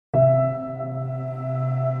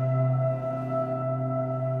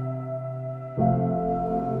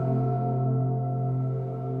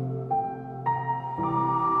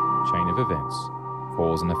events,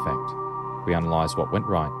 cause and effect. We analyse what went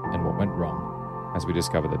right and what went wrong, as we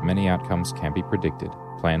discover that many outcomes can be predicted,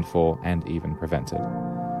 planned for, and even prevented.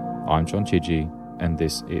 I'm John Chidgey, and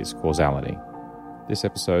this is Causality. This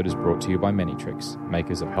episode is brought to you by Manytrix,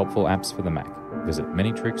 makers of helpful apps for the Mac. Visit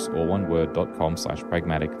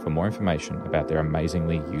manytrix.com/pragmatic for more information about their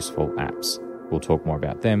amazingly useful apps. We'll talk more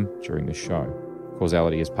about them during the show.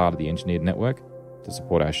 Causality is part of the Engineered Network. To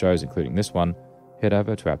support our shows, including this one, head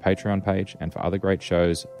over to our Patreon page, and for other great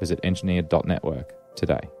shows, visit engineered.network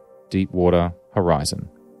today. Deepwater Horizon.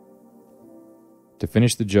 To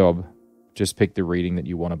finish the job, just pick the reading that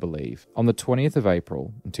you want to believe. On the 20th of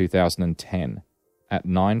April in 2010, at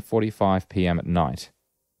 9:45 p.m. at night,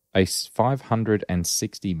 a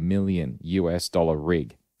 $560 million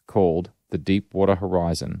rig called the Deepwater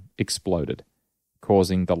Horizon exploded,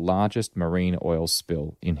 causing the largest marine oil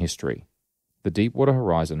spill in history. The Deepwater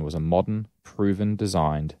Horizon was a modern,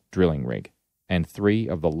 proven-designed drilling rig, and three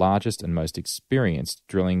of the largest and most experienced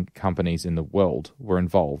drilling companies in the world were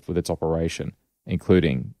involved with its operation,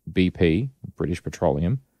 including BP, British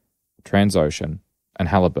Petroleum, Transocean, and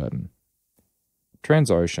Halliburton.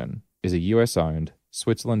 Transocean is a US-owned,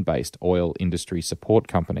 Switzerland-based oil industry support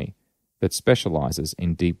company that specializes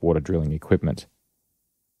in deepwater drilling equipment.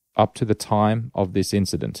 Up to the time of this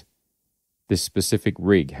incident, this specific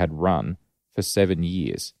rig had run for 7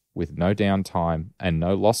 years with no downtime and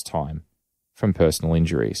no lost time from personal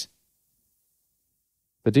injuries.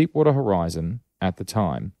 The Deepwater Horizon, at the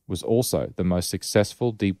time, was also the most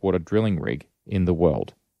successful deepwater drilling rig in the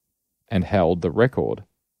world and held the record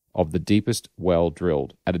of the deepest well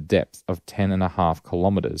drilled at a depth of 10.5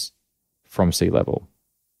 kilometers from sea level.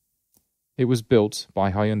 It was built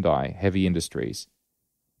by Hyundai Heavy Industries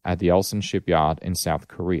at the Ulsan shipyard in South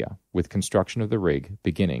Korea, with construction of the rig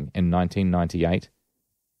beginning in 1998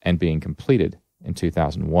 and being completed in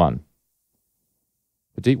 2001.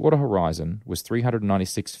 The Deepwater Horizon was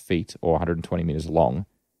 396 feet or 120 meters long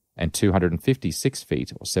and 256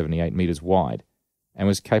 feet or 78 meters wide, and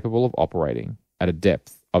was capable of operating at a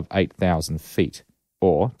depth of 8,000 feet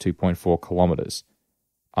or 2.4 kilometers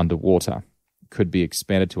underwater. Could be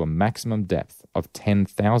expanded to a maximum depth of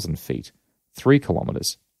 10,000 feet, 3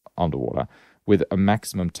 kilometers underwater, with a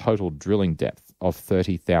maximum total drilling depth of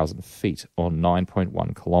 30,000 feet or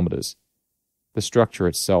 9.1 kilometers. The structure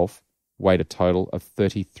itself weighed a total of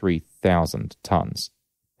 33,000 tons.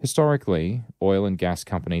 Historically, oil and gas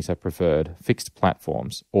companies have preferred fixed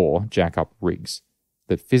platforms or jack-up rigs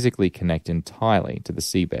that physically connect entirely to the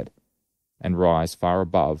seabed and rise far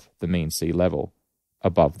above the mean sea level,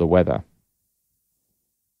 above the weather.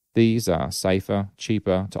 These are safer,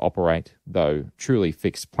 cheaper to operate, though truly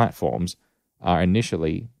fixed platforms are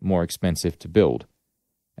initially more expensive to build,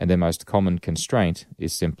 and their most common constraint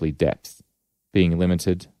is simply depth, being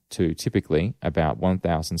limited to typically about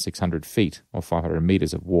 1,600 feet or 500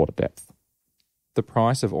 meters of water depth. The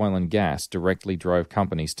price of oil and gas directly drove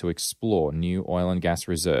companies to explore new oil and gas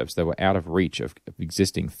reserves that were out of reach of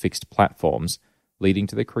existing fixed platforms, leading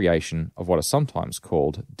to the creation of what are sometimes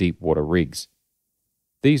called deepwater rigs.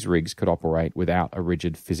 These rigs could operate without a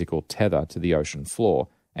rigid physical tether to the ocean floor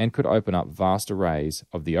and could open up vast arrays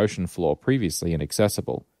of the ocean floor previously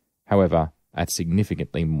inaccessible, however, at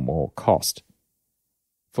significantly more cost.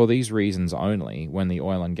 For these reasons only, when the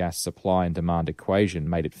oil and gas supply and demand equation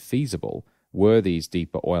made it feasible, were these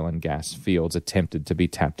deeper oil and gas fields attempted to be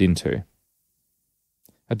tapped into.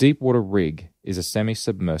 A deepwater rig is a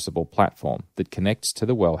semi-submersible platform that connects to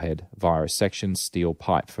the wellhead via a sectioned steel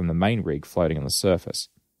pipe from the main rig floating on the surface.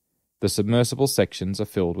 The submersible sections are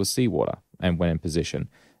filled with seawater, and when in position,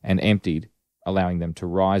 and emptied, allowing them to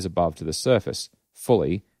rise above to the surface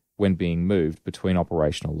fully when being moved between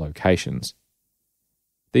operational locations.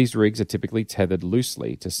 These rigs are typically tethered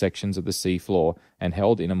loosely to sections of the seafloor and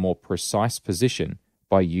held in a more precise position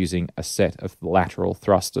by using a set of lateral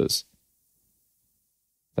thrusters.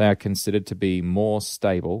 They are considered to be more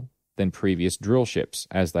stable than previous drill ships,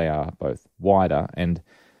 as they are both wider and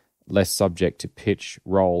less subject to pitch,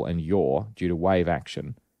 roll, and yaw due to wave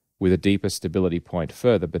action, with a deeper stability point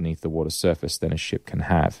further beneath the water surface than a ship can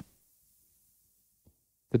have.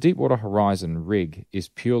 The Deepwater Horizon rig is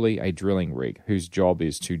purely a drilling rig whose job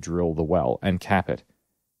is to drill the well and cap it,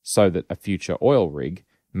 so that a future oil rig,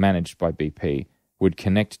 managed by BP, would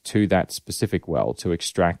connect to that specific well to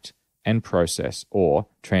extract and process or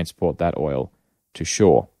transport that oil to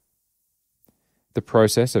shore. The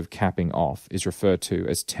process of capping off is referred to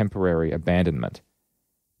as temporary abandonment,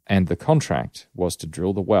 and the contract was to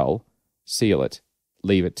drill the well, seal it,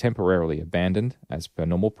 leave it temporarily abandoned as per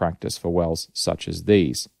normal practice for wells such as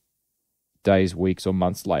these. Days, weeks, or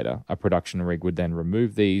months later, a production rig would then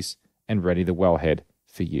remove these and ready the wellhead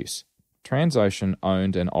for use. Transocean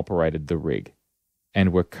owned and operated the rig,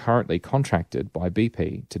 and were currently contracted by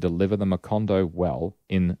BP to deliver the Macondo well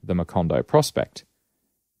in the Macondo prospect.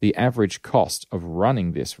 The average cost of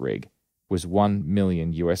running this rig was $1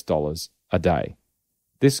 million a day.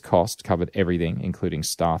 This cost covered everything, including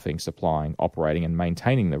staffing, supplying, operating, and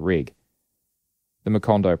maintaining the rig. The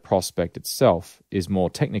Macondo prospect itself is more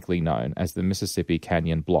technically known as the Mississippi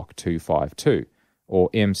Canyon Block 252, or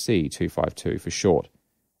MC252 for short,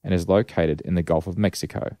 and is located in the Gulf of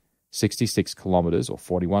Mexico, 66 kilometers or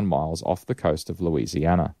 41 miles off the coast of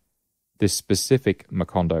Louisiana. This specific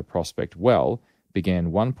Macondo prospect well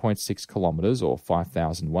began 1.6 kilometers or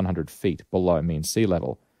 5,100 feet below mean sea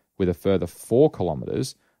level, with a further 4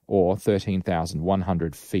 kilometers or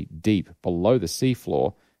 13,100 feet deep below the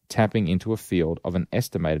seafloor, tapping into a field of an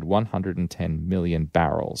estimated 110 million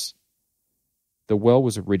barrels. The well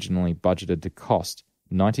was originally budgeted to cost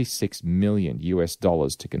 $96 million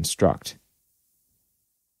to construct.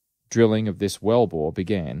 Drilling of this wellbore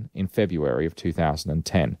began in February of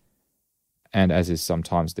 2010, and as is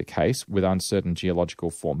sometimes the case with uncertain geological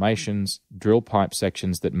formations, drill pipe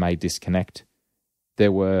sections that may disconnect,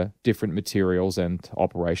 there were different materials and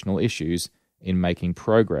operational issues in making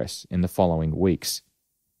progress in the following weeks.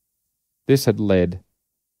 This had led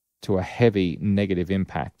to a heavy negative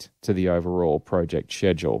impact to the overall project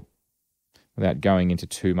schedule. Without going into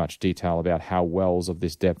too much detail about how wells of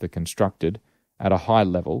this depth are constructed, at a high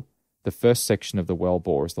level, the first section of the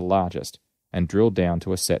wellbore is the largest and drilled down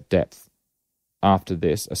to a set depth. After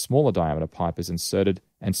this, a smaller diameter pipe is inserted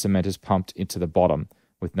and cement is pumped into the bottom.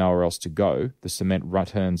 With nowhere else to go, the cement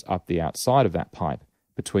returns up the outside of that pipe,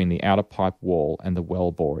 between the outer pipe wall and the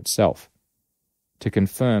wellbore itself. To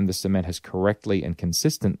confirm the cement has correctly and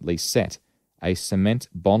consistently set, a cement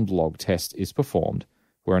bond log test is performed,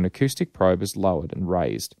 where an acoustic probe is lowered and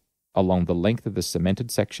raised along the length of the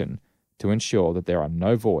cemented section to ensure that there are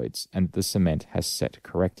no voids and the cement has set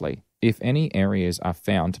correctly. If any areas are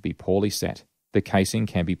found to be poorly set, the casing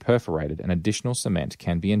can be perforated and additional cement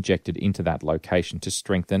can be injected into that location to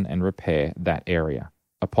strengthen and repair that area.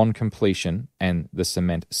 Upon completion and the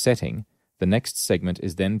cement setting, the next segment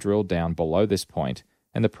is then drilled down below this point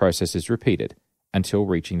and the process is repeated until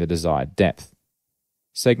reaching the desired depth.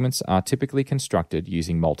 Segments are typically constructed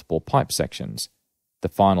using multiple pipe sections. The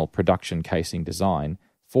final production casing design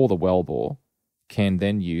for the wellbore can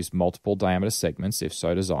then use multiple diameter segments if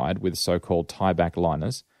so desired, with so-called tieback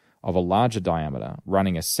liners of a larger diameter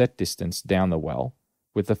running a set distance down the well,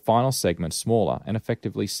 with the final segment smaller and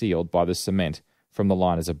effectively sealed by the cement from the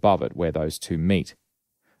liners above it where those two meet.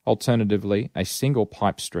 Alternatively, a single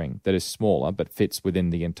pipe string that is smaller but fits within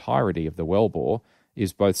the entirety of the wellbore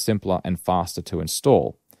is both simpler and faster to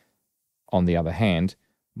install. On the other hand,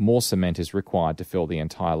 more cement is required to fill the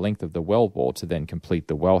entire length of the wellbore to then complete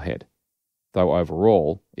the wellhead, though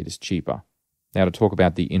overall it is cheaper. Now to talk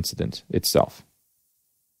about the incident itself.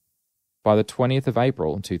 By the 20th of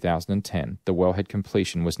April 2010, the wellhead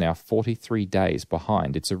completion was now 43 days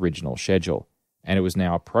behind its original schedule, and it was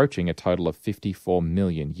now approaching a total of $54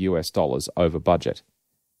 million over budget.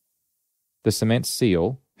 The cement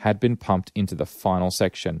seal had been pumped into the final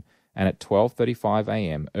section, and at 12:35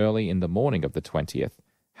 a.m. early in the morning of the 20th,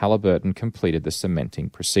 Halliburton completed the cementing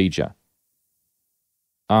procedure.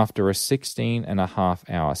 After a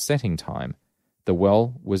 16.5-hour setting time, the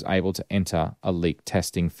well was able to enter a leak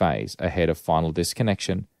testing phase ahead of final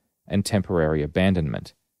disconnection and temporary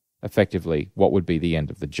abandonment, effectively what would be the end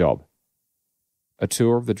of the job. A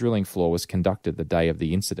tour of the drilling floor was conducted the day of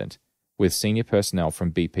the incident, with senior personnel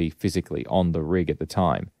from BP physically on the rig at the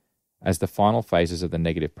time, as the final phases of the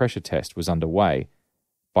negative pressure test was underway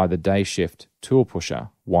by the day shift tool pusher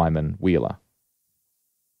Wyman Wheeler.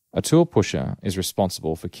 A tool pusher is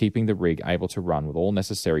responsible for keeping the rig able to run with all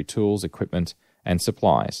necessary tools, equipment, and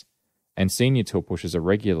supplies, and senior tool pushers are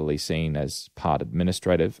regularly seen as part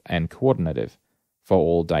administrative and coordinative for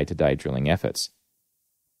all day-to-day drilling efforts.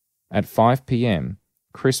 At 5 p.m.,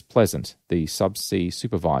 Chris Pleasant, the subsea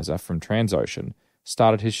supervisor from Transocean,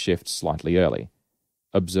 started his shift slightly early,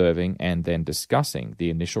 observing and then discussing the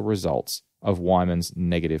initial results of Wyman's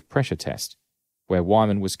negative pressure test, where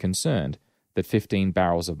Wyman was concerned that 15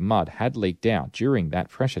 barrels of mud had leaked out during that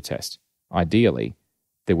pressure test. Ideally,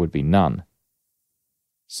 there would be none.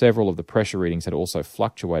 Several of the pressure readings had also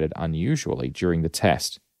fluctuated unusually during the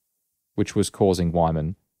test, which was causing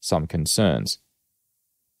Wyman some concerns.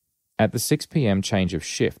 At the 6 p.m. change of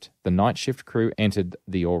shift, the night shift crew entered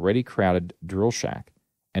the already crowded drill shack,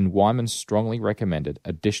 and Wyman strongly recommended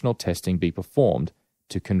additional testing be performed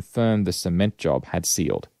to confirm the cement job had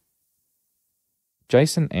sealed.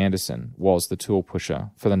 Jason Anderson was the tool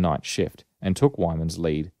pusher for the night shift and took Wyman's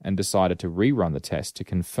lead and decided to rerun the test to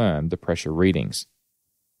confirm the pressure readings.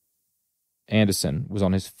 Anderson was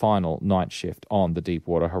on his final night shift on the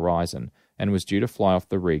Deepwater Horizon and was due to fly off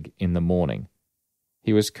the rig in the morning.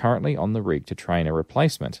 He was currently on the rig to train a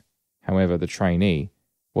replacement. However, the trainee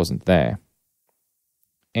wasn't there.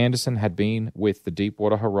 Anderson had been with the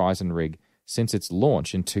Deepwater Horizon rig since its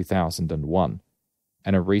launch in 2001,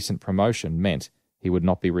 and a recent promotion meant he would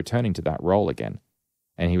not be returning to that role again,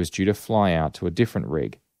 and he was due to fly out to a different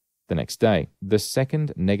rig the next day. The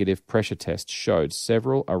second negative pressure test showed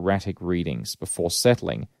several erratic readings before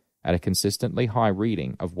settling at a consistently high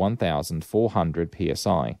reading of 1,400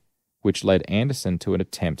 psi, which led Anderson to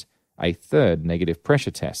attempt a third negative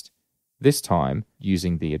pressure test, this time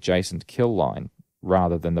using the adjacent kill line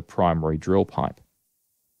rather than the primary drill pipe.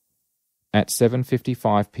 At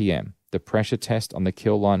 7:55 p.m., the pressure test on the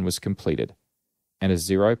kill line was completed, and a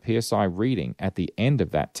 0 psi reading at the end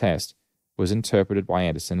of that test was interpreted by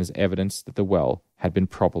Anderson as evidence that the well had been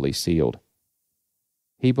properly sealed.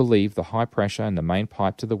 He believed the high pressure in the main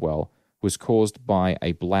pipe to the well was caused by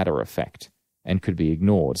a bladder effect and could be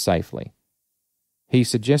ignored safely. He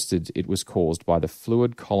suggested it was caused by the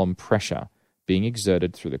fluid column pressure being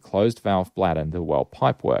exerted through the closed valve bladder in the well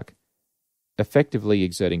pipework, effectively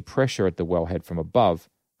exerting pressure at the wellhead from above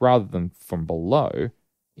rather than from below,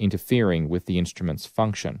 interfering with the instrument's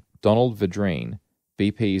function. Donald Vedrine,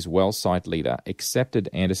 BP's well site leader, accepted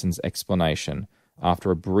Anderson's explanation after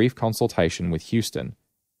a brief consultation with Houston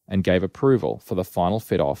and gave approval for the final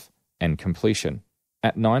fit-off and completion.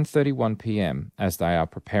 At 9:31 p.m., as they are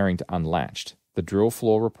preparing to unlatch, the drill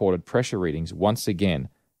floor reported pressure readings once again,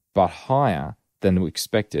 but higher than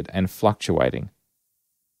expected and fluctuating.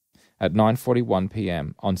 At 9:41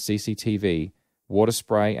 p.m. on CCTV, water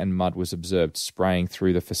spray and mud was observed spraying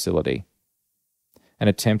through the facility. An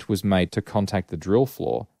attempt was made to contact the drill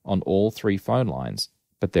floor on all 3 phone lines,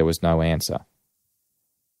 but there was no answer.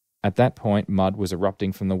 At that point, mud was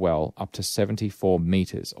erupting from the well up to 74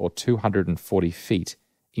 meters or 240 feet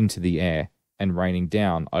into the air and raining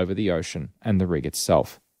down over the ocean and the rig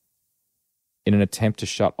itself. In an attempt to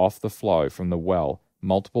shut off the flow from the well,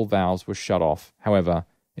 multiple valves were shut off. However,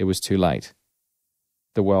 it was too late.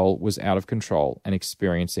 The well was out of control and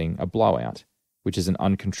experiencing a blowout, which is an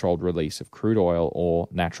uncontrolled release of crude oil or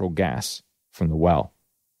natural gas from the well.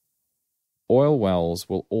 Oil wells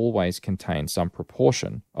will always contain some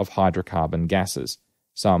proportion of hydrocarbon gases,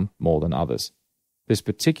 some more than others. This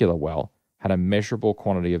particular well had a measurable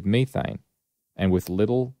quantity of methane, and with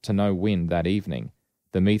little to no wind that evening,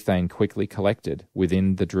 the methane quickly collected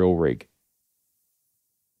within the drill rig.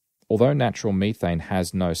 Although natural methane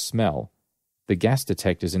has no smell, the gas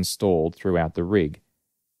detectors installed throughout the rig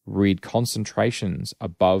read concentrations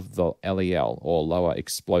above the LEL or lower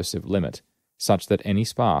explosive limit, such that any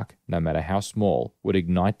spark, no matter how small, would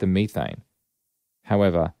ignite the methane.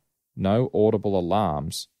 However, no audible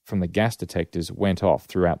alarms from the gas detectors went off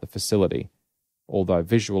throughout the facility, although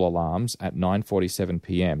visual alarms at 9:47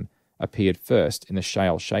 p.m. appeared first in the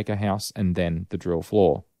shale shaker house and then the drill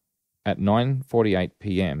floor. At 9:48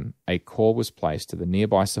 p.m., a call was placed to the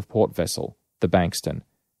nearby support vessel, the Bankston,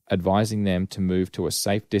 advising them to move to a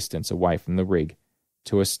safe distance away from the rig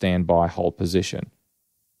to a standby hold position.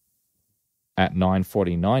 At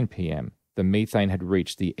 9:49 p.m., the methane had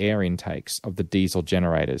reached the air intakes of the diesel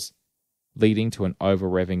generators, leading to an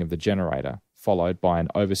over-revving of the generator, followed by an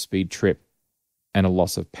overspeed trip and a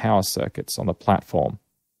loss of power circuits on the platform.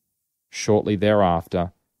 Shortly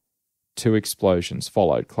thereafter, 2 explosions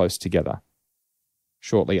followed close together.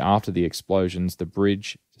 Shortly after the explosions, the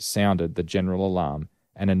bridge sounded the general alarm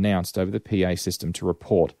and announced over the PA system to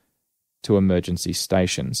report to emergency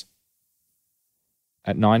stations.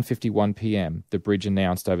 At 9:51 p.m., the bridge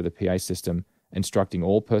announced over the PA system, instructing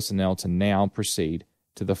all personnel to now proceed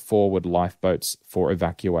to the forward lifeboats for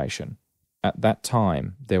evacuation. At that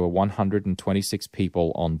time, there were 126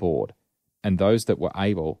 people on board, and those that were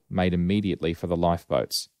able made immediately for the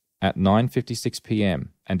lifeboats. At 9:56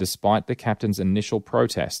 p.m., and despite the captain's initial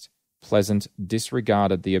protest, Pleasant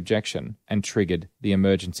disregarded the objection and triggered the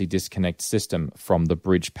emergency disconnect system from the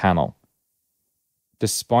bridge panel.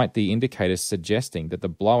 Despite the indicators suggesting that the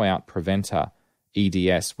blowout preventer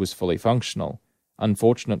EDS was fully functional,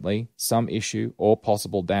 unfortunately, some issue or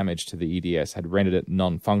possible damage to the EDS had rendered it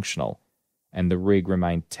non-functional, and the rig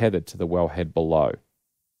remained tethered to the wellhead below.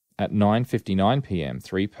 At 9:59 p.m.,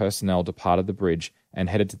 3 personnel departed the bridge and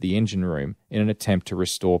headed to the engine room in an attempt to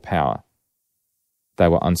restore power. They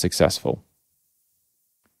were unsuccessful.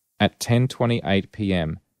 At 10:28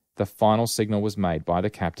 p.m., the final signal was made by the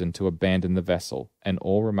captain to abandon the vessel, and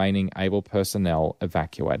all remaining able personnel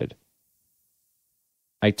evacuated.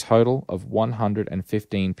 A total of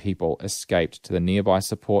 115 people escaped to the nearby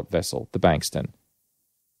support vessel, the Bankston.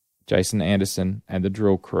 Jason Anderson and the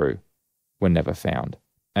drill crew were never found.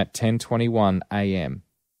 At 10:21 a.m.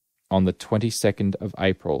 on the 22nd of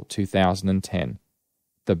April 2010,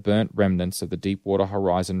 the burnt remnants of the Deepwater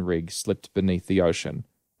Horizon rig slipped beneath the ocean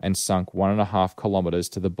and sunk 1.5 kilometers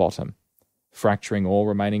to the bottom, fracturing all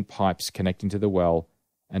remaining pipes connecting to the well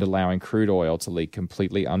and allowing crude oil to leak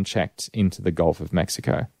completely unchecked into the Gulf of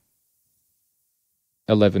Mexico.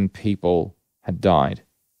 11 people had died.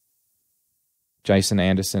 Jason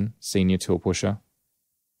Anderson, senior tool pusher;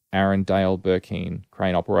 Aaron Dale Burkeen,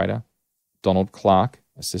 crane operator; Donald Clark,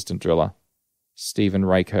 assistant driller; Stephen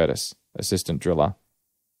Ray Curtis, assistant driller;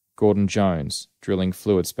 Gordon Jones, drilling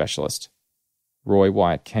fluid specialist; Roy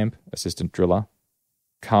Wyatt Kemp, assistant driller;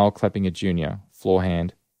 Carl Kleppinger Jr., floor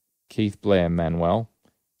hand; Keith Blair Manuel,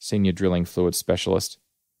 senior drilling fluid specialist;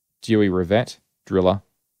 Dewey Rivette, driller;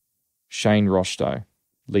 Shane Rostow,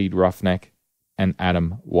 lead roughneck; and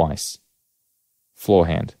Adam Weiss, floor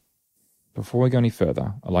hand. Before we go any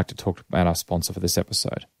further, I'd like to talk about our sponsor for this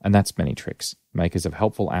episode, and that's Manytricks, makers of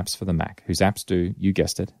helpful apps for the Mac, whose apps do, you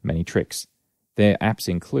guessed it, many tricks. Their apps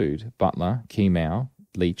include Butler, Keymao,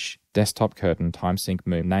 Leech, Desktop Curtain, TimeSync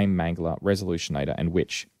Moon, Name Mangler, Resolutionator, and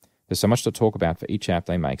Witch. There's so much to talk about for each app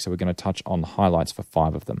they make, so we're going to touch on highlights for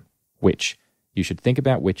 5 of them. Witch. You should think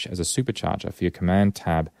about Witch as a supercharger for your Command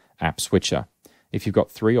Tab app switcher. If you've got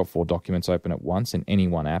 3 or 4 documents open at once in any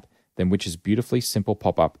one app, then Witch's beautifully simple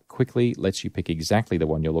pop-up quickly lets you pick exactly the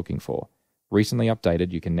one you're looking for. Recently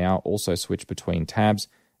updated, you can now also switch between tabs,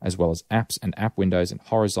 as well as apps and app windows and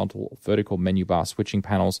horizontal or vertical menu bar switching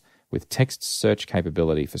panels. With text search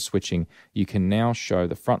capability for switching, you can now show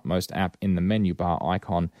the frontmost app in the menu bar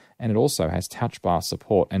icon, and it also has touch bar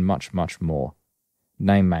support and much, much more.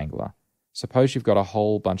 Name Mangler. Suppose you've got a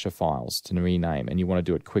whole bunch of files to rename and you want to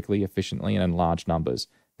do it quickly, efficiently, and in large numbers.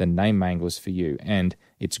 Then Name Mangler's for you, and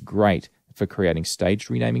it's great for creating staged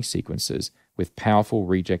renaming sequences with powerful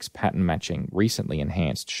regex pattern matching, recently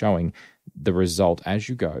enhanced, showing the result as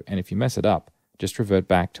you go, and if you mess it up, just revert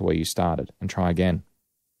back to where you started and try again.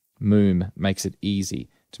 Moom makes it easy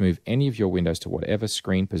to move any of your windows to whatever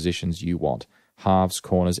screen positions you want, halves,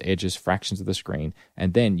 corners, edges, fractions of the screen,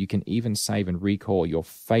 and then you can even save and recall your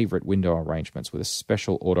favorite window arrangements with a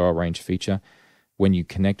special auto-arrange feature when you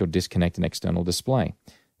connect or disconnect an external display.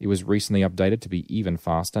 It was recently updated to be even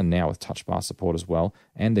faster, now with touch bar support as well,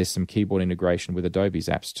 and there's some keyboard integration with Adobe's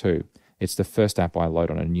apps too. It's the first app I load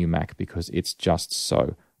on a new Mac because it's just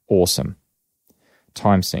so awesome.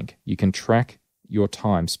 TimeSync. You can track your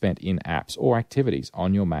time spent in apps or activities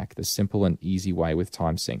on your Mac the simple and easy way with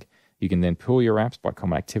TimeSync. You can then pool your apps by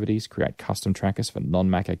common activities, create custom trackers for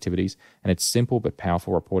non-Mac activities, and its simple but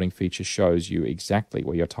powerful reporting feature shows you exactly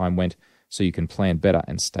where your time went so you can plan better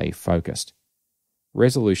and stay focused.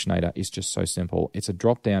 Resolutionator is just so simple. It's a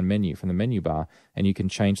drop-down menu from the menu bar, and you can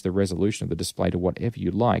change the resolution of the display to whatever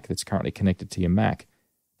you like that's currently connected to your Mac.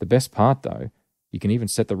 The best part, though, you can even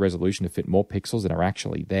set the resolution to fit more pixels than are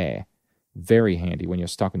actually there. Very handy when you're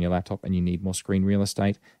stuck on your laptop and you need more screen real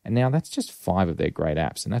estate. And now that's just 5 of their great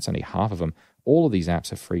apps, and that's only half of them. All of these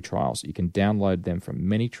apps are free trials. You can download them from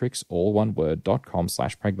Manytricks,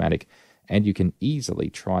 alloneword.com/pragmatic, and you can easily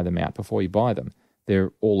try them out before you buy them.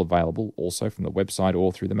 They're all available also from the website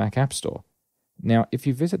or through the Mac App Store. Now, if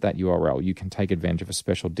you visit that URL, you can take advantage of a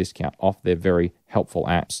special discount off their very helpful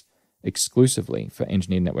apps. Exclusively for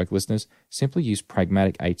Engineered Network listeners, simply use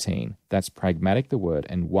Pragmatic18. That's Pragmatic the word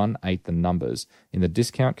and 18 the numbers in the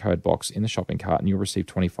discount code box in the shopping cart, and you'll receive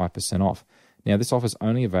 25% off. Now, this offer is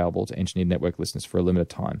only available to Engineered Network listeners for a limited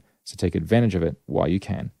time, so take advantage of it while you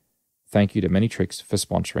can. Thank you to Manytricks for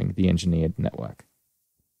sponsoring the Engineered Network.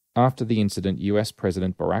 After the incident, US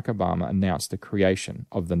President Barack Obama announced the creation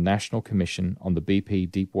of the National Commission on the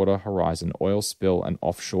BP Deepwater Horizon oil spill and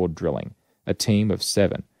offshore drilling, a team of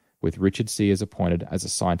 7, with Richard Sears appointed as a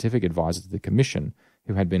scientific advisor to the commission,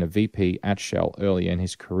 who had been a VP at Shell earlier in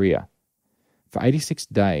his career. For 86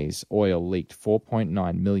 days, oil leaked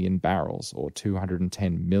 4.9 million barrels, or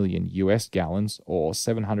 210 million US gallons, or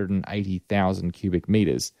 780,000 cubic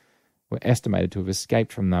meters, were estimated to have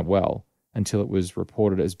escaped from that well, until it was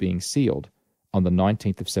reported as being sealed on the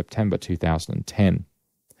 19th of September 2010.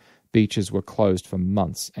 Beaches were closed for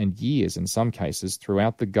months and years in some cases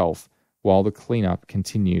throughout the Gulf while the cleanup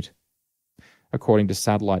continued. According to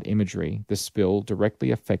satellite imagery, the spill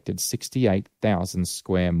directly affected 68,000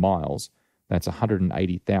 square miles, that's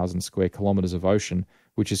 180,000 square kilometers of ocean,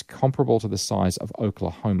 which is comparable to the size of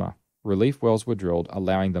Oklahoma. relief wells were drilled,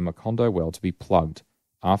 allowing the Macondo well to be plugged,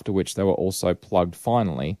 after which they were also plugged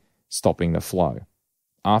finally, stopping the flow.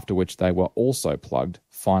 After which they were also plugged,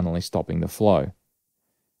 finally stopping the flow.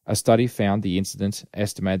 A study found the incident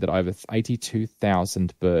estimated that over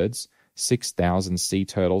 82,000 birds, 6,000 sea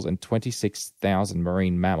turtles, and 26,000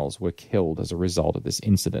 marine mammals were killed as a result of this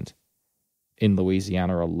incident. In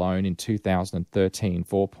Louisiana alone in 2013,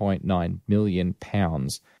 4.9 million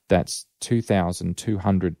pounds, that's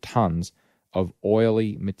 2,200 tons, of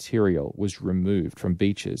oily material was removed from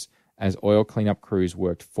beaches as oil cleanup crews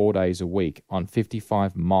worked 4 days a week on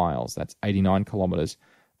 55 miles, that's 89 kilometers,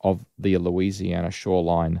 of the Louisiana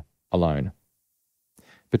shoreline alone.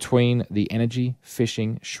 Between the energy,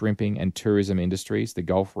 fishing, shrimping, and tourism industries, the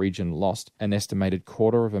Gulf region lost an estimated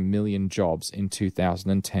 250,000 jobs in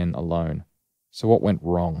 2010 alone. So what went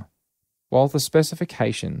wrong? While the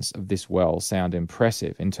specifications of this well sound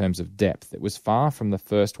impressive in terms of depth, it was far from the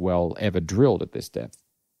first well ever drilled at this depth,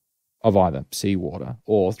 of either seawater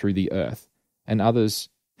or through the earth, and others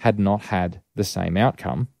had not had the same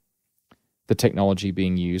outcome. The technology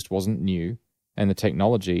being used wasn't new, and the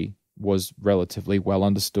technology was relatively well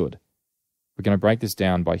understood. We're going to break this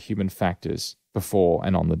down by human factors before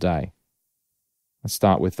and on the day. Let's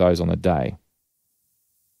start with those on the day.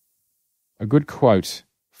 A good quote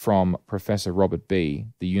from Professor Robert B.,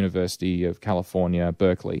 the University of California,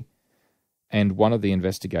 Berkeley, and one of the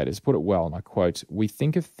investigators put it well, and I quote, "We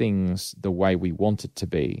think of things the way we want it to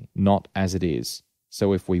be, not as it is.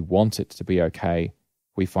 So if we want it to be okay,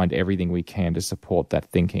 we find everything we can to support that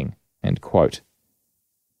thinking." End quote.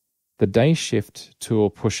 The day shift tool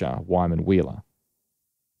pusher, Wyman Wheeler,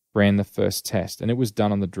 ran the first test, and it was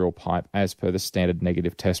done on the drill pipe as per the standard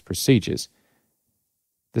negative test procedures.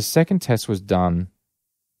 The second test was done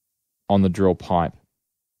on the drill pipe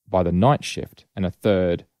by the night shift, and a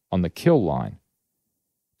third on the kill line.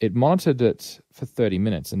 It monitored it for 30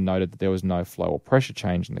 minutes and noted that there was no flow or pressure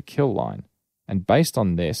change in the kill line. And based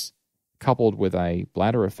on this, coupled with a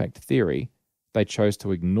bladder effect theory, they chose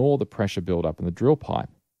to ignore the pressure buildup in the drill pipe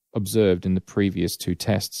observed in the previous two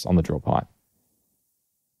tests on the drill pipe.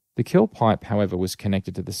 The kill pipe, however, was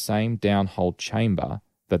connected to the same downhole chamber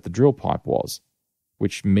that the drill pipe was,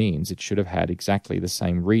 which means it should have had exactly the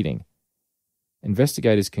same reading.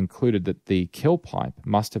 Investigators concluded that the kill pipe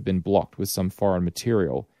must have been blocked with some foreign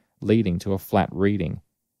material, leading to a flat reading.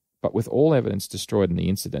 But with all evidence destroyed in the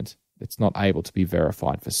incident, it's not able to be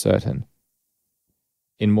verified for certain.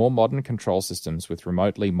 In more modern control systems with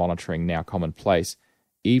remotely monitoring now commonplace,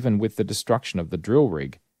 even with the destruction of the drill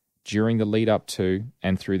rig, during the lead up to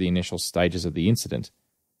and through the initial stages of the incident,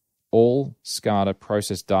 all SCADA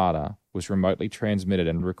process data was remotely transmitted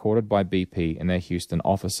and recorded by BP in their Houston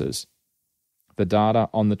offices. The data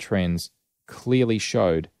on the trends clearly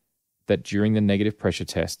showed that during the negative pressure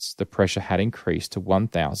tests, the pressure had increased to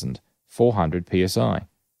 1,400 psi.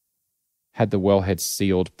 Had the wellhead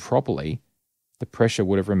sealed properly, the pressure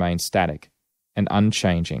would have remained static and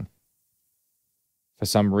unchanging. For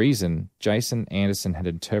some reason, Jason Anderson had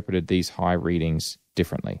interpreted these high readings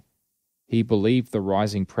differently. He believed the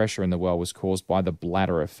rising pressure in the well was caused by the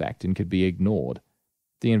bladder effect and could be ignored.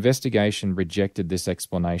 The investigation rejected this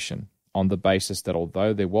explanation on the basis that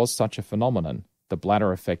although there was such a phenomenon, the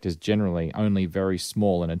bladder effect is generally only very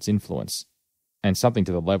small in its influence, and something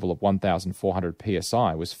to the level of 1,400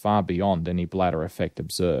 psi was far beyond any bladder effect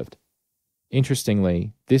observed.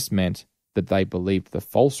 Interestingly, this meant that they believed the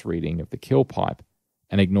false reading of the kill pipe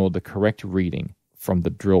and ignored the correct reading from the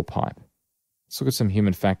drill pipe. Let's look at some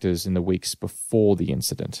human factors in the weeks before the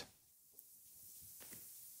incident.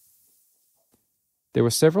 There were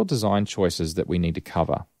several design choices that we need to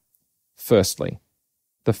cover. Firstly,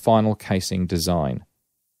 the final casing design.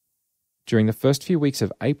 During the first few weeks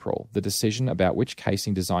of April, the decision about which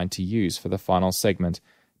casing design to use for the final segment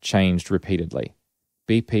changed repeatedly.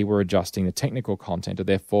 BP were adjusting the technical content of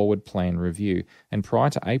their forward plan review, and prior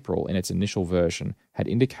to April, in its initial version, had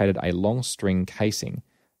indicated a long string casing.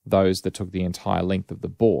 Those that took the entire length of the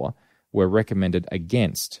bore were recommended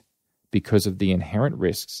against because of the inherent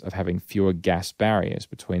risks of having fewer gas barriers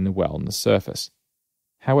between the well and the surface.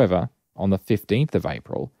 However, on the 15th of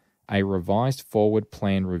April, a revised forward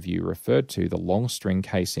plan review referred to the long string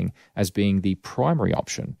casing as being the primary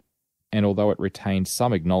option, and although it retained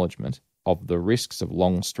some acknowledgement of the risks of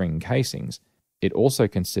long string casings, it also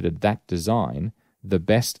considered that design the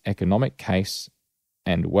best economic case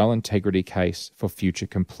and well integrity case for future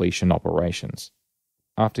completion operations.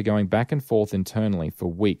 After going back and forth internally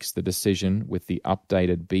for weeks, the decision with the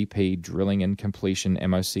updated BP Drilling and Completion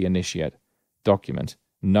MOC Initiate document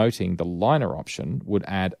noting the liner option would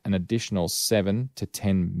add an additional $7 to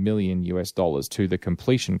 $10 million to the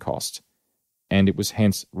completion cost, and it was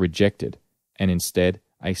hence rejected, and instead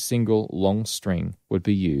a single long string would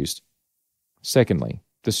be used. Secondly,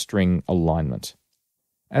 the string alignment.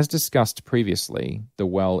 As discussed previously, the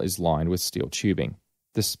well is lined with steel tubing.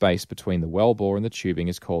 The space between the wellbore and the tubing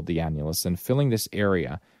is called the annulus, and filling this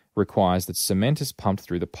area requires that cement is pumped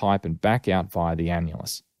through the pipe and back out via the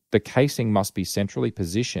annulus. The casing must be centrally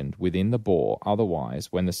positioned within the bore,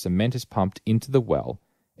 otherwise, when the cement is pumped into the well,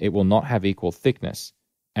 it will not have equal thickness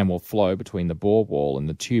and will flow between the bore wall and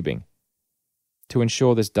the tubing. To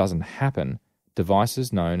ensure this doesn't happen,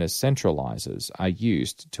 devices known as centralizers are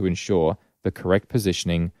used to ensure the correct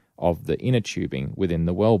positioning of the inner tubing within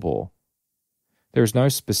the wellbore. There is no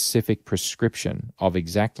specific prescription of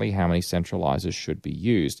exactly how many centralizers should be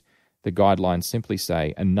used. The guidelines simply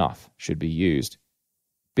say enough should be used.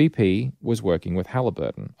 BP was working with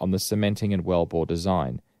Halliburton on the cementing and wellbore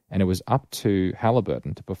design, and it was up to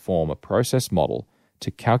Halliburton to perform a process model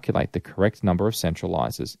to calculate the correct number of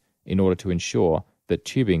centralizers in order to ensure that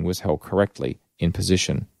tubing was held correctly in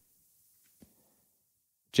position.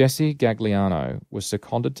 Jesse Gagliano was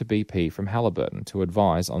seconded to BP from Halliburton to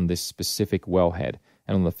advise on this specific wellhead,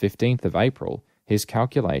 and on the 15th of April, his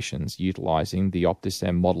calculations utilizing the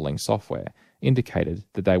OptiSem modeling software indicated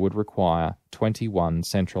that they would require 21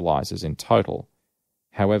 centralizers in total.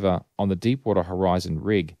 However, on the Deepwater Horizon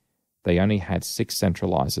rig, they only had 6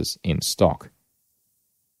 centralizers in stock.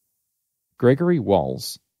 Gregory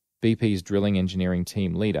Walls, BP's drilling engineering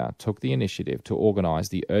team leader, took the initiative to organize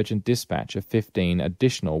the urgent dispatch of 15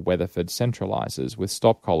 additional Weatherford centralizers with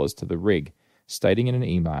stop collars to the rig, stating in an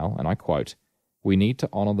email, and I quote, "We need to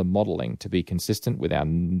honor the modeling to be consistent with our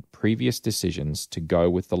previous decisions to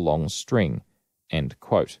go with the long string," end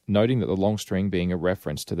quote, noting that the long string being a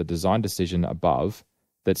reference to the design decision above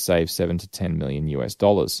that saves $7 to $10 million.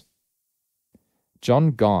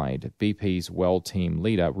 John Guide, BP's well team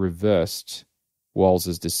leader, reversed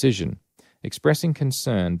Walls' decision, expressing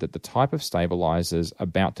concern that the type of stabilizers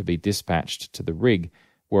about to be dispatched to the rig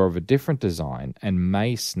were of a different design and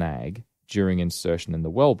may snag during insertion in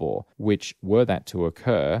the wellbore, which, were that to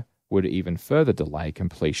occur, would even further delay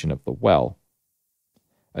completion of the well.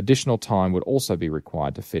 Additional time would also be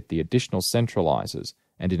required to fit the additional centralizers,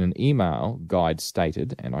 and in an email, Guide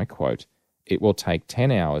stated, and I quote, "It will take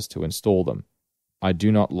 10 hours to install them. I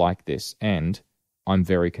do not like this, and I'm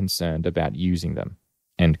very concerned about using them,"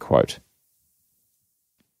 end quote.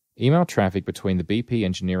 Email traffic between the BP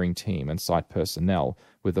engineering team and site personnel,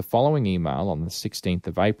 with the following email on the 16th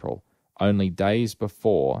of April, only days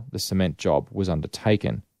before the cement job was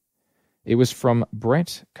undertaken. It was from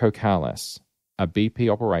Brett Kokales, a BP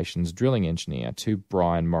operations drilling engineer, to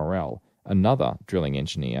Brian Morrell, another drilling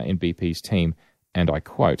engineer in BP's team, and I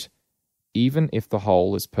quote, "Even if the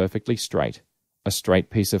hole is perfectly straight, a straight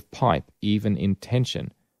piece of pipe, even in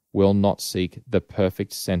tension, will not seek the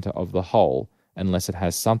perfect center of the hole unless it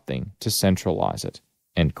has something to centralize it,"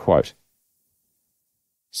 end quote.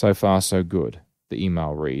 So far, so good, the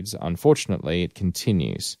email reads. Unfortunately, it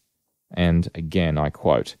continues. And again, I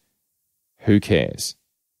quote, "Who cares?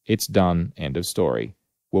 It's done, end of story.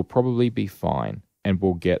 We'll probably be fine, and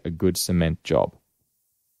we'll get a good cement job,"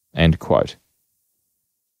 end quote.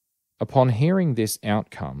 Upon hearing this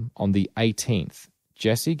outcome, on the 18th,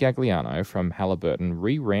 Jesse Gagliano from Halliburton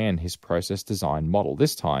reran his process design model,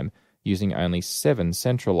 this time using only 7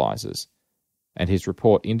 centralizers, and his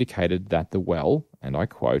report indicated that the well, and I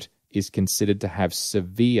quote, "is considered to have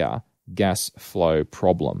severe gas flow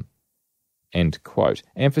problem," end quote.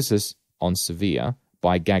 Emphasis on severe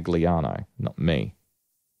by Gagliano, not me.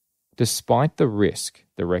 Despite the risk,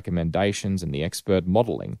 the recommendations, and the expert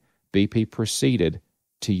modeling, BP proceeded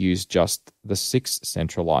to use just the 6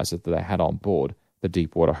 centralizers that they had on board the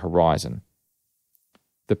Deepwater Horizon.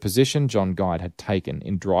 The position John Guide had taken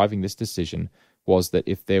in driving this decision was that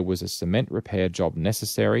if there was a cement repair job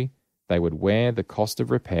necessary, they would wear the cost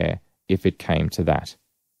of repair if it came to that.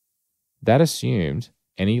 That assumed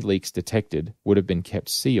any leaks detected would have been kept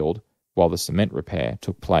sealed while the cement repair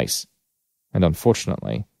took place, and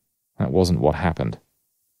unfortunately, that wasn't what happened.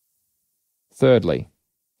 Thirdly,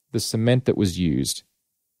 the cement that was used.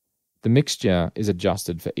 The mixture is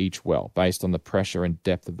adjusted for each well based on the pressure and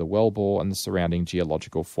depth of the wellbore and the surrounding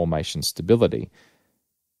geological formation stability.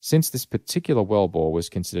 Since this particular wellbore was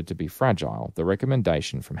considered to be fragile, the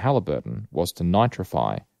recommendation from Halliburton was to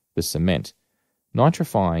nitrify the cement.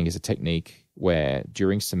 Nitrifying is a technique where,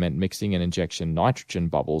 during cement mixing and injection, nitrogen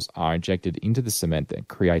bubbles are injected into the cement that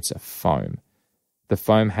creates a foam. The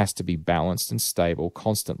foam has to be balanced and stable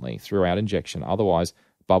constantly throughout injection, otherwise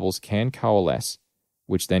bubbles can coalesce,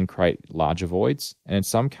 which then create larger voids, and in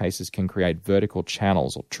some cases can create vertical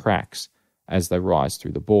channels or tracks as they rise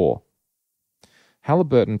through the bore.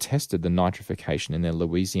 Halliburton tested the nitrification in their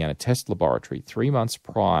Louisiana test laboratory 3 months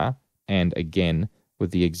prior and again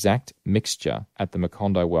with the exact mixture at the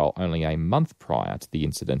Macondo well only a month prior to the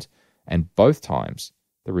incident, and both times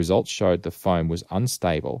the results showed the foam was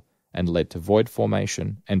unstable and led to void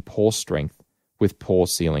formation and pore strength with poor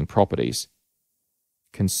sealing properties.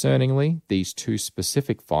 Concerningly, these two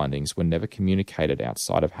specific findings were never communicated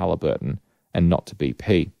outside of Halliburton and not to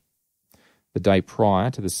BP. The day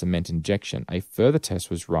prior to the cement injection, a further test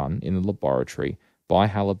was run in the laboratory by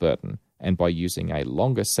Halliburton, and by using a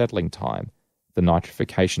longer settling time, the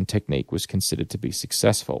nitrification technique was considered to be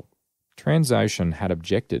successful. Transocean had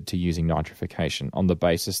objected to using nitrification on the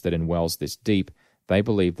basis that in wells this deep, they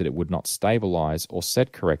believed that it would not stabilize or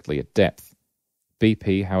set correctly at depth.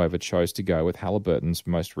 BP, however, chose to go with Halliburton's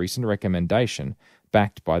most recent recommendation,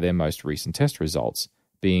 backed by their most recent test results,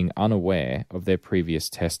 being unaware of their previous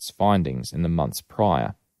tests' findings in the months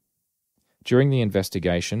prior. During the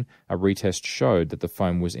investigation, a retest showed that the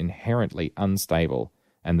foam was inherently unstable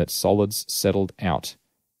and that solids settled out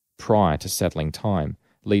prior to settling time,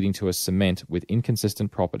 leading to a cement with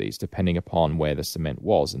inconsistent properties depending upon where the cement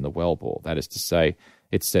was in the wellbore. That is to say,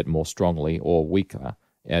 it set more strongly or weaker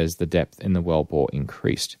as the depth in the wellbore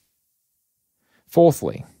increased.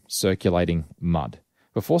 Fourthly, circulating mud.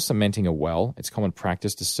 Before cementing a well, it's common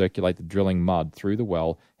practice to circulate the drilling mud through the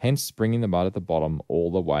well, hence bringing the mud at the bottom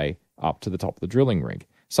all the way up to the top of the drilling rig.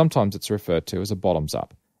 Sometimes it's referred to as a bottoms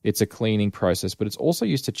up. It's a cleaning process, but it's also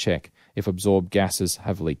used to check if absorbed gases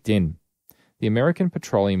have leaked in. The American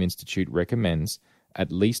Petroleum Institute recommends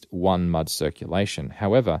at least one mud circulation.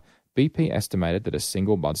 However, BP estimated that a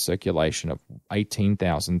single mud circulation of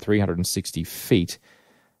 18,360 feet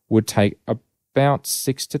would take about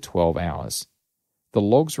 6 to 12 hours. The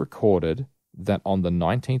logs recorded that on the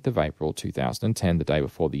 19th of April 2010, the day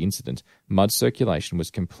before the incident, mud circulation was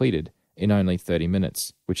completed in only 30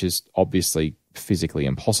 minutes, which is obviously physically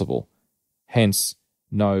impossible. Hence,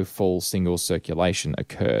 no full single circulation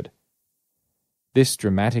occurred. This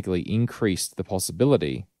dramatically increased the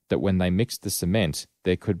possibility that when they mixed the cement,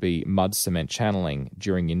 there could be mud-cement channeling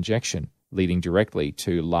during injection, leading directly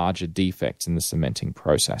to larger defects in the cementing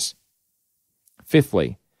process.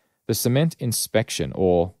 Fifthly, the cement inspection,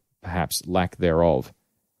 or perhaps lack thereof.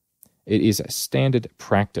 It is a standard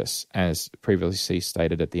practice, as previously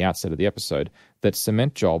stated at the outset of the episode, that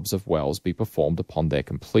cement jobs of wells be performed upon their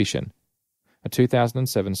completion. A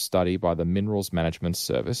 2007 study by the Minerals Management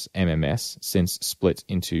Service, MMS, since split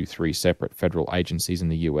into 3 separate federal agencies in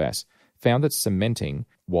the US, found that cementing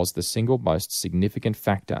was the single most significant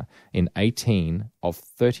factor in 18 of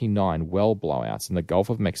 39 well blowouts in the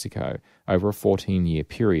Gulf of Mexico over a 14-year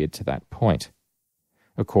period to that point.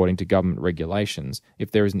 According to government regulations,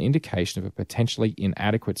 if there is an indication of a potentially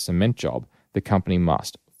inadequate cement job, the company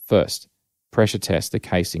must, first, pressure test the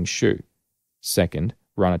casing shoe, second,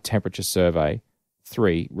 run a temperature survey,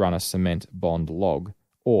 3, run a cement bond log,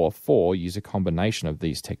 or 4, use a combination of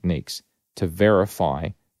these techniques to verify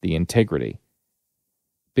the integrity.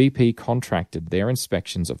 BP contracted their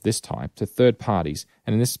inspections of this type to third parties,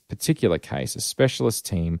 and in this particular case, a specialist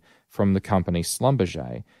team from the company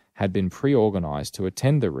Schlumberger had been pre-organized to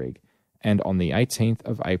attend the rig, and on the 18th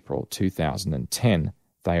of April 2010,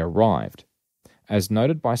 they arrived. As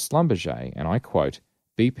noted by Schlumberger, and I quote,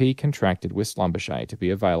 BP contracted with Schlumberger to be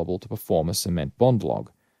available to perform a cement bond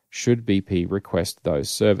log, should BP request those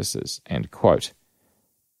services, end quote.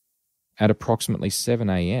 At approximately 7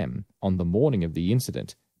 a.m. on the morning of the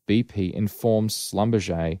incident, BP informed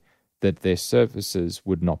Schlumberger that their services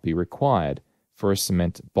would not be required for a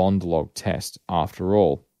cement bond log test after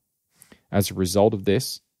all. As a result of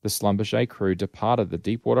this, the Schlumberger crew departed the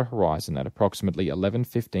Deepwater Horizon at approximately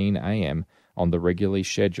 11:15 a.m. on the regularly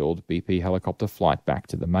scheduled BP helicopter flight back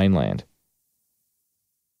to the mainland.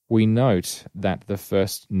 We note that the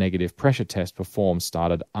first negative pressure test performed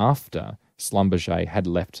started after Schlumberger had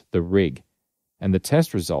left the rig, and the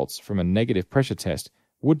test results from a negative pressure test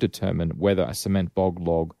would determine whether a cement bog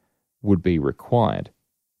log would be required.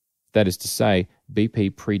 That is to say,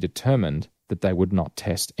 BP predetermined that they would not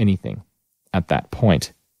test anything at that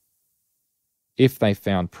point. If they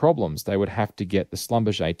found problems, they would have to get the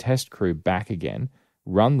Schlumberger test crew back again,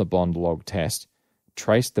 run the bond log test,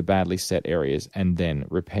 trace the badly set areas, and then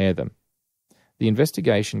repair them. The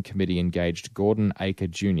investigation committee engaged Gordon Aker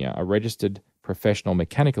Jr., a registered professional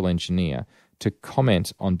mechanical engineer, to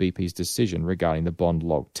comment on BP's decision regarding the bond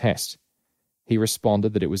log test. He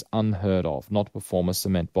responded that it was unheard of not to perform a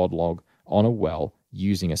cement bond log on a well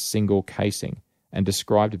using a single casing, and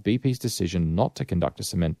described BP's decision not to conduct a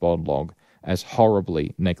cement bond log as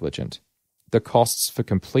horribly negligent. The costs for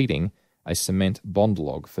completing a cement bond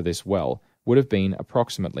log for this well would have been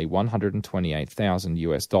approximately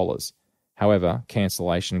 $128,000. However,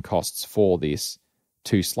 cancellation costs for this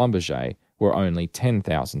to Schlumberger were only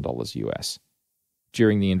 $10,000.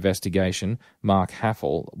 During the investigation, Mark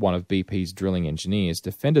Haffel, one of BP's drilling engineers,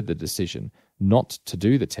 defended the decision not to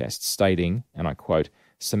do the test, stating, and I quote,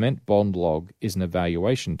 "Cement bond log is an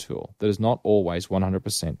evaluation tool that is not always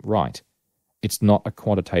 100% right. It's not a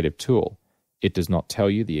quantitative tool. It does not tell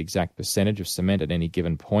you the exact percentage of cement at any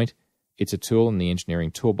given point. It's a tool in the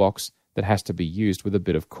engineering toolbox that has to be used with a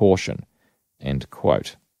bit of caution." End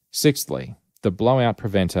quote. Sixthly, the blowout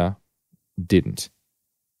preventer didn't.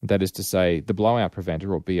 That is to say, the blowout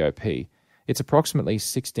preventer, or BOP, it's approximately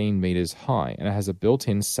 16 meters high, and it has a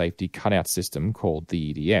built-in safety cutout system called the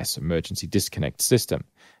EDS, Emergency Disconnect System.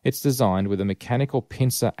 It's designed with a mechanical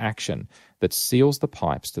pincer action that seals the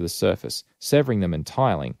pipes to the surface, severing them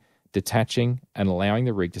entirely, detaching and allowing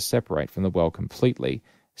the rig to separate from the well completely,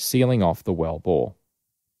 sealing off the well bore.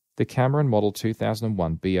 The Cameron Model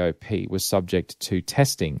 2001 BOP was subject to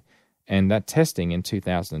testing, and that testing in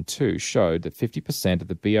 2002 showed that 50% of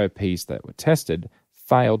the BOPs that were tested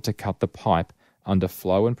failed to cut the pipe under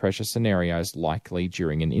flow and pressure scenarios likely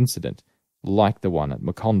during an incident, like the one at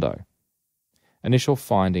Macondo. Initial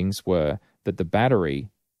findings were that the battery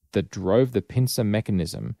that drove the pincer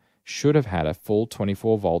mechanism should have had a full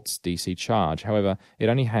 24 volts DC charge. However, it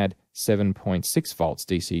only had 7.6 volts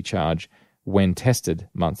DC charge when tested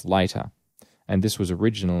months later, and this was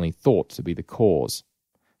originally thought to be the cause.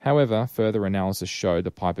 However, further analysis showed the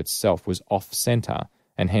pipe itself was off-center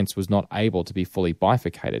and hence was not able to be fully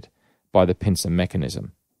bifurcated by the pincer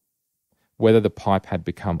mechanism. Whether the pipe had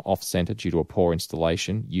become off-center due to a poor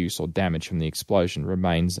installation, use, or damage from the explosion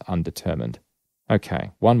remains undetermined. Okay,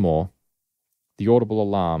 one more. The audible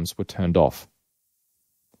alarms were turned off.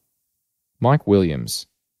 Mike Williams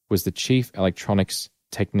was the chief electronics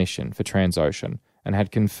technician for Transocean and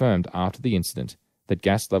had confirmed after the incident that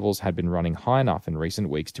gas levels had been running high enough in recent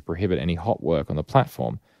weeks to prohibit any hot work on the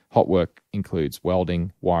platform. Hot work includes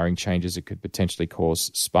welding, wiring changes that could potentially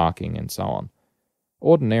cause sparking, and so on.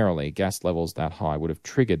 Ordinarily, gas levels that high would have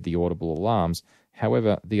triggered the audible alarms.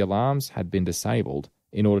 However, the alarms had been disabled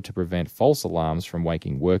in order to prevent false alarms from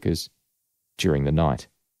waking workers during the night.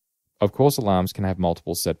 Of course, alarms can have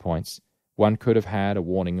multiple set points. One could have had a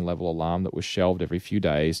warning level alarm that was shelved every few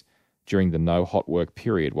days during the no hot work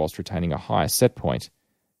period whilst retaining a higher set point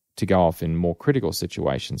to go off in more critical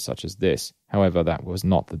situations such as this. However, that was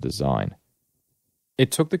not the design.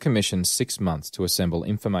 It took the Commission 6 months to assemble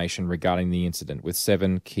information regarding the incident with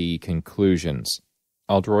 7 key conclusions.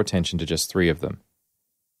 I'll draw attention to just 3 of them.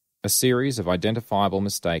 A series of identifiable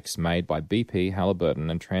mistakes made by BP, Halliburton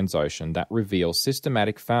and Transocean that reveal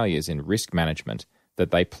systematic failures in risk management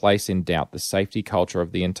that they place in doubt the safety culture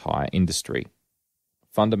of the entire industry.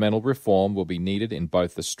 Fundamental reform will be needed in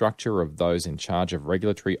both the structure of those in charge of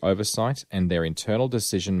regulatory oversight and their internal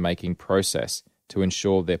decision-making process to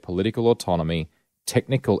ensure their political autonomy,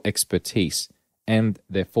 technical expertise, and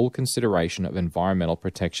their full consideration of environmental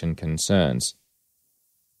protection concerns.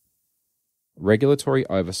 Regulatory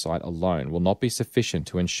oversight alone will not be sufficient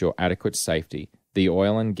to ensure adequate safety. The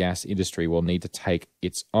oil and gas industry will need to take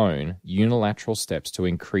its own unilateral steps to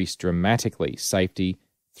increase dramatically safety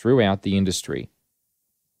throughout the industry,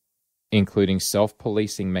 including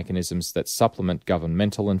self-policing mechanisms that supplement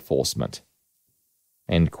governmental enforcement.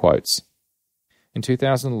 End quotes. In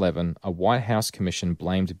 2011, a White House commission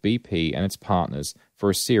blamed BP and its partners for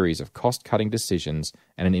a series of cost-cutting decisions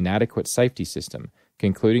and an inadequate safety system,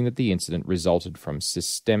 concluding that the incident resulted from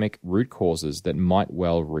systemic root causes that might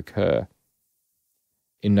well recur.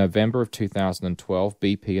 In November of 2012,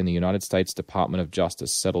 BP and the United States Department of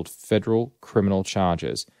Justice settled federal criminal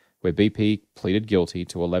charges, where BP pleaded guilty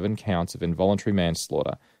to 11 counts of involuntary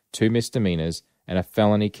manslaughter, 2 misdemeanors, and a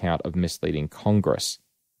felony count of misleading Congress.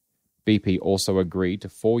 BP also agreed to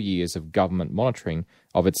 4 years of government monitoring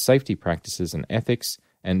of its safety practices and ethics,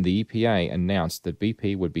 and the EPA announced that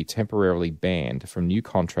BP would be temporarily banned from new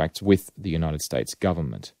contracts with the United States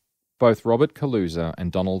government. Both Robert Kaluza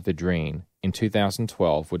and Donald Vidrine in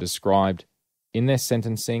 2012 were described in their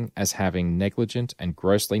sentencing as having negligent and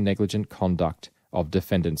grossly negligent conduct of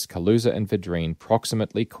defendants. Kaluza and Vidrine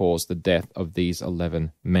proximately caused the death of these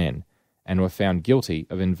 11 men and were found guilty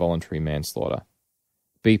of involuntary manslaughter.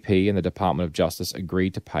 BP and the Department of Justice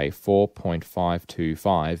agreed to pay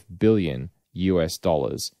 $4.525 billion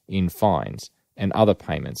in fines and other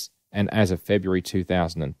payments, and as of February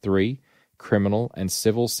 2003, criminal and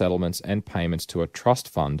civil settlements and payments to a trust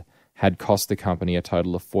fund had cost the company a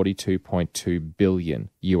total of $42.2 billion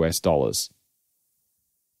US.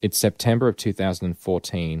 In September of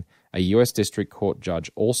 2014, a US District Court judge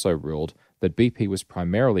also ruled that BP was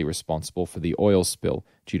primarily responsible for the oil spill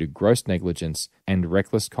due to gross negligence and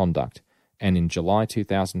reckless conduct, and in July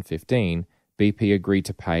 2015, BP agreed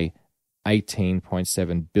to pay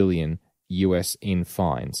 $18.7 billion US in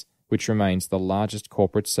fines, which remains the largest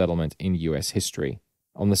corporate settlement in US history.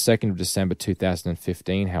 On the 2nd of December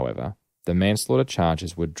 2015, however, the manslaughter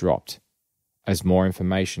charges were dropped, as more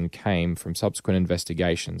information came from subsequent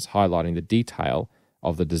investigations highlighting the detail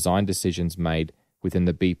of the design decisions made within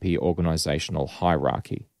the BP organizational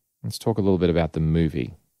hierarchy. Let's talk a little bit about the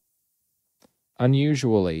movie.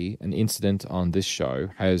 Unusually, an incident on this show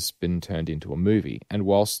has been turned into a movie, and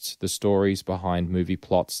whilst the stories behind movie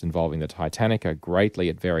plots involving the Titanic are greatly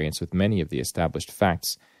at variance with many of the established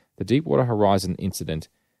facts, the Deepwater Horizon incident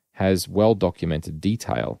has well-documented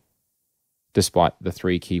detail, despite the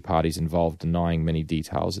three key parties involved denying many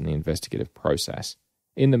details in the investigative process.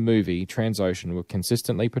 In the movie, Transocean were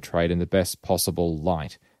consistently portrayed in the best possible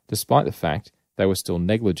light, despite the fact they were still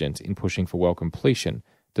negligent in pushing for well completion,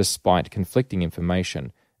 despite conflicting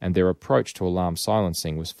information, and their approach to alarm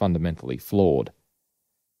silencing was fundamentally flawed.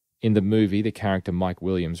 In the movie, the character Mike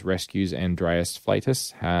Williams rescues Andreas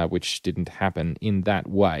Flatus, which didn't happen in that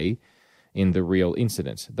way in the real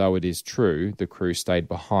incident, though it is true the crew stayed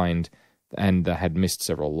behind and had missed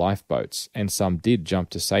several lifeboats, and some did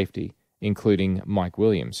jump to safety, including Mike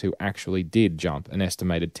Williams, who actually did jump an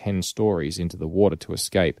estimated 10 stories into the water to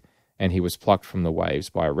escape, and he was plucked from the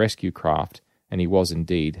waves by a rescue craft, and he was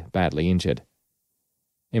indeed badly injured.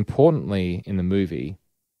 Importantly, in the movie,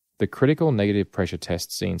 the critical negative pressure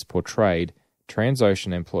test scenes portrayed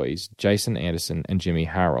Transocean employees Jason Anderson and Jimmy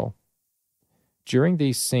Harrell. During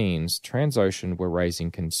these scenes, Transocean were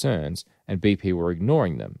raising concerns and BP were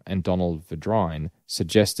ignoring them, and Donald Vedrine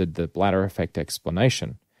suggested the bladder effect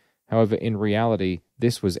explanation. However, in reality,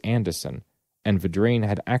 this was Anderson, and Vedrine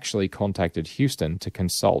had actually contacted Houston to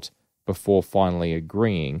consult before finally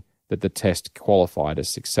agreeing that the test qualified as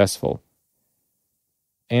successful.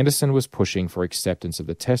 Anderson was pushing for acceptance of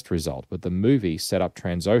the test result, but the movie set up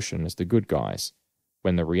Transocean as the good guys,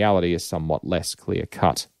 when the reality is somewhat less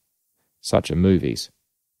clear-cut. Such are movies.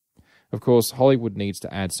 Of course, Hollywood needs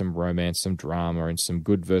to add some romance, some drama, and some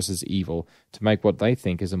good versus evil to make what they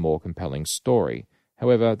think is a more compelling story.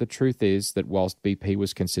 However, the truth is that whilst BP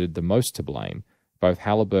was considered the most to blame, both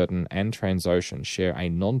Halliburton and Transocean share a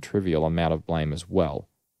non-trivial amount of blame as well.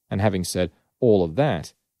 And having said all of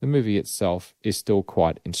that, the movie itself is still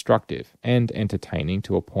quite instructive and entertaining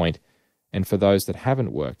to a point, and for those that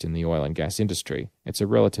haven't worked in the oil and gas industry, it's a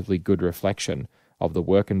relatively good reflection of the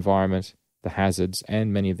work environment, the hazards,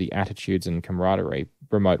 and many of the attitudes and camaraderie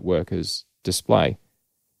remote workers display.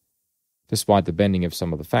 Despite the bending of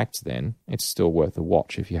some of the facts then, it's still worth a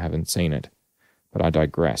watch if you haven't seen it. But I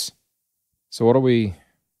digress. So what do we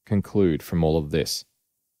conclude from all of this?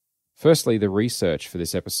 Firstly, the research for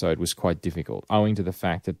this episode was quite difficult, owing to the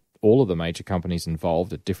fact that all of the major companies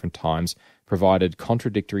involved at different times provided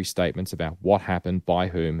contradictory statements about what happened, by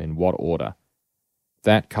whom, in what order.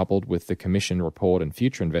 That, coupled with the Commission report and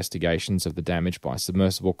future investigations of the damage by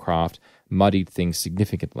submersible craft, muddied things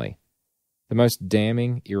significantly. The most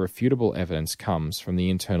damning, irrefutable evidence comes from the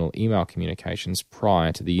internal email communications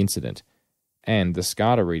prior to the incident, and the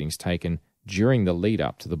SCADA readings taken during the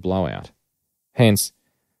lead-up to the blowout. Hence,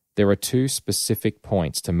 there are two specific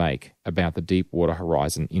points to make about the Deepwater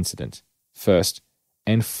Horizon incident. First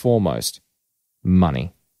and foremost,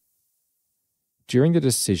 money. During the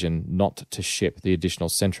decision not to ship the additional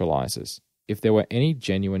centralizers, if there were any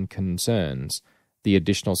genuine concerns the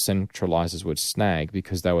additional centralizers would snag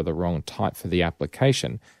because they were the wrong type for the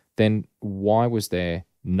application, then why was there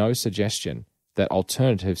no suggestion that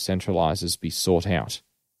alternative centralizers be sought out?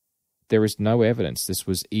 There is no evidence this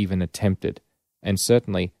was even attempted, and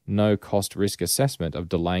certainly no cost-risk assessment of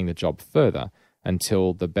delaying the job further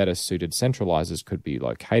until the better-suited centralizers could be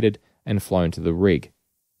located and flown to the rig.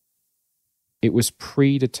 It was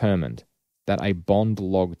predetermined that a bond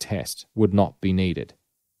log test would not be needed.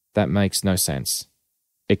 That makes no sense,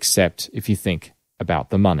 except if you think about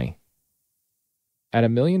the money. At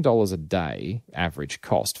 $1 million a day average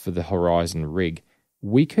cost for the Horizon rig,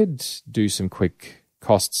 we could do some quick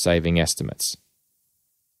cost-saving estimates.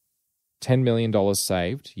 $10 million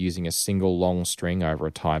saved using a single long string over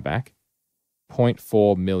a tieback,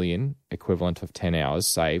 $0.4 million, equivalent of 10 hours,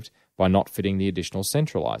 saved by not fitting the additional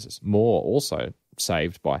centralizers. More also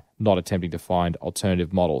saved by not attempting to find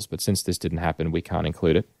alternative models, but since this didn't happen, we can't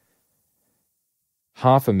include it.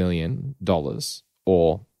 $500,000,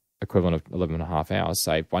 or equivalent of 11.5 hours,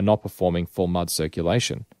 saved by not performing full mud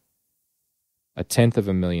circulation. 1/10 of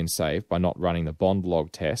a million saved by not running the bond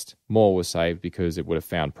log test. More was saved because it would have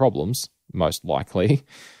found problems, most likely,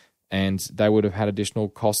 and they would have had additional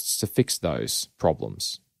costs to fix those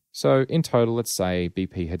problems. So in total, let's say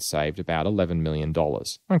BP had saved about $11 million.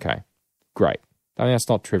 Okay, great. I mean, that's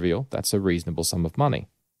not trivial. That's a reasonable sum of money.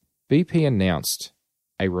 BP announced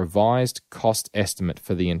a revised cost estimate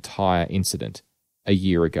for the entire incident a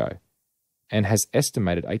year ago and has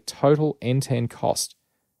estimated a total end-to-end cost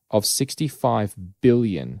of $65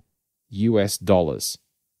 billion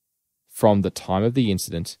from the time of the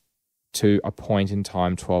incident to a point in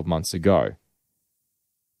time 12 months ago.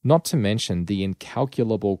 Not to mention the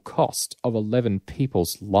incalculable cost of 11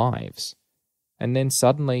 people's lives. And then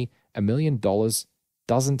suddenly $1 million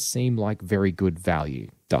doesn't seem like very good value,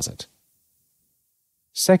 does it?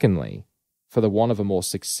 Secondly, for the want of a more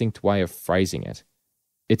succinct way of phrasing it,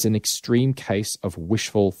 it's an extreme case of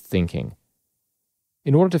wishful thinking.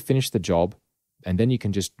 In order to finish the job, and then you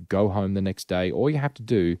can just go home the next day, all you have to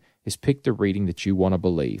do is pick the reading that you want to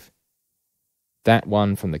believe. That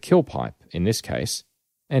one from the kill pipe, in this case,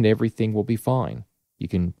 and everything will be fine. You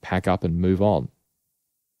can pack up and move on.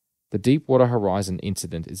 The Deepwater Horizon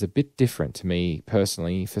incident is a bit different to me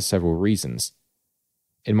personally for several reasons.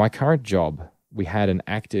 In my current job, we had an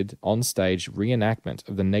acted on-stage reenactment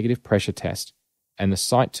of the negative pressure test and the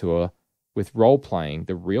site tour with role-playing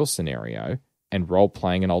the real scenario and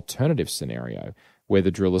role-playing an alternative scenario where the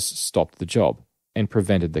drillers stopped the job and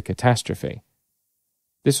prevented the catastrophe.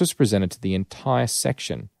 This was presented to the entire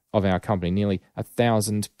section of our company, nearly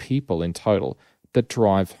 1,000 people in total, that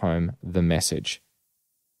drive home the message.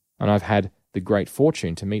 And I've had the great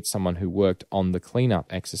fortune to meet someone who worked on the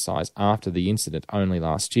cleanup exercise after the incident only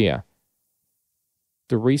last year.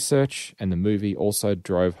 The research and the movie also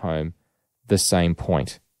drove home the same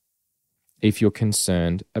point. If you're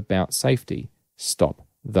concerned about safety, stop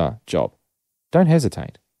the job. Don't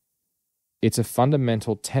hesitate. It's a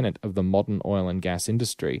fundamental tenet of the modern oil and gas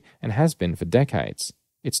industry and has been for decades.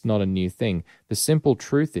 It's not a new thing. The simple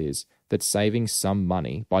truth is that saving some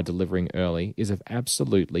money by delivering early is of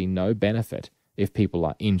absolutely no benefit if people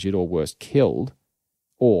are injured or worse killed,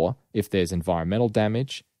 or if there's environmental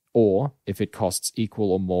damage, or if it costs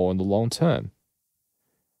equal or more in the long term.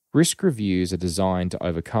 Risk reviews are designed to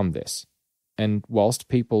overcome this, and whilst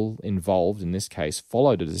people involved in this case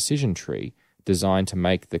followed a decision tree designed to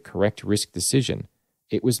make the correct risk decision,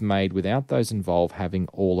 it was made without those involved having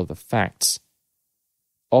all of the facts.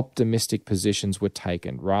 Optimistic positions were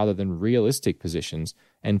taken rather than realistic positions,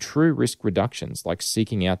 and true risk reductions like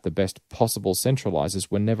seeking out the best possible centralizers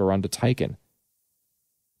were never undertaken.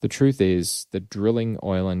 The truth is that drilling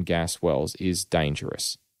oil and gas wells is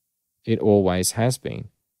dangerous. It always has been.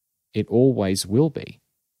 It always will be.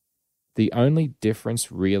 The only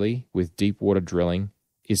difference really with deepwater drilling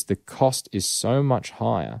is the cost is so much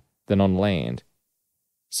higher than on land,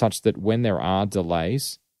 such that when there are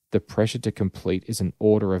delays, the pressure to complete is an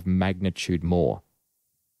order of magnitude more.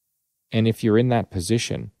 And if you're in that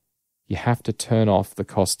position, you have to turn off the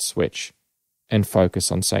cost switch and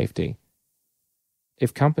focus on safety.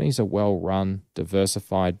 If companies are well run,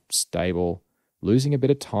 diversified, stable, losing a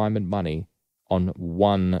bit of time and money on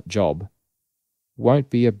one job won't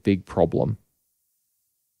be a big problem.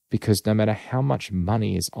 Because no matter how much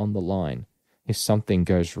money is on the line, if something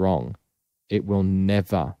goes wrong, it will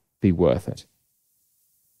never be worth it.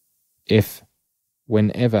 If,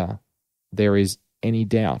 whenever there is any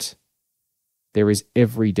doubt, there is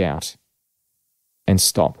every doubt, and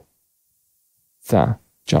stop the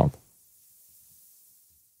job.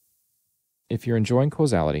 If you're enjoying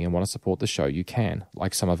Causality and want to support the show, you can,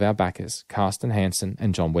 like some of our backers, Carsten Hansen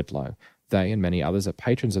and John Whitlow. They and many others are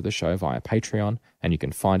patrons of the show via Patreon, and you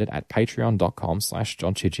can find it at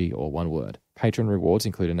patreon.com/John Chidgey, or one word. Patron rewards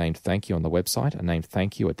include a named thank you on the website, a named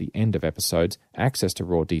thank you at the end of episodes, access to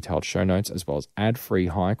raw detailed show notes, as well as ad-free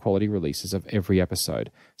high-quality releases of every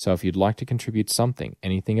episode. So if you'd like to contribute something,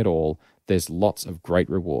 anything at all, there's lots of great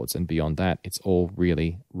rewards, and beyond that, it's all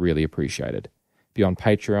really, really appreciated. Beyond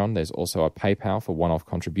Patreon, there's also a PayPal for one-off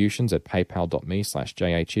contributions at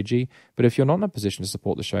paypal.me/JAChidgey. But if you're not in a position to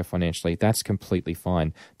support the show financially, that's completely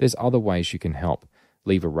fine. There's other ways you can help.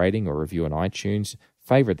 Leave a rating or review on iTunes,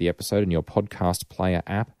 favorite the episode in your podcast player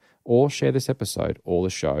app, or share this episode or the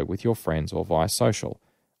show with your friends or via social.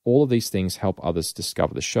 All of these things help others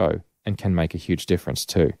discover the show and can make a huge difference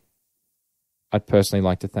too. I'd personally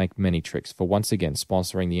like to thank Manytricks for once again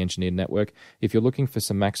sponsoring the Engineered Network. If you're looking for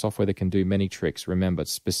some Mac software that can do many tricks, remember,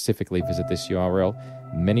 specifically visit this URL,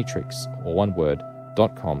 manytricks, or one word,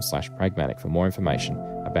 .com/pragmatic for more information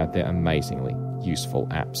about their amazingly useful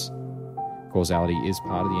apps. Causality is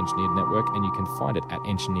part of the Engineered Network, and you can find it at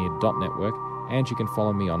engineered.network, and you can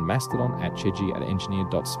follow me on Mastodon at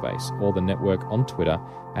chidgey@engineered.space, or the network on Twitter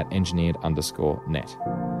at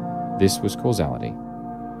engineered_net. This was Causality.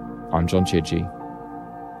 I'm John Chidgey.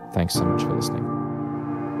 Thanks so much for listening.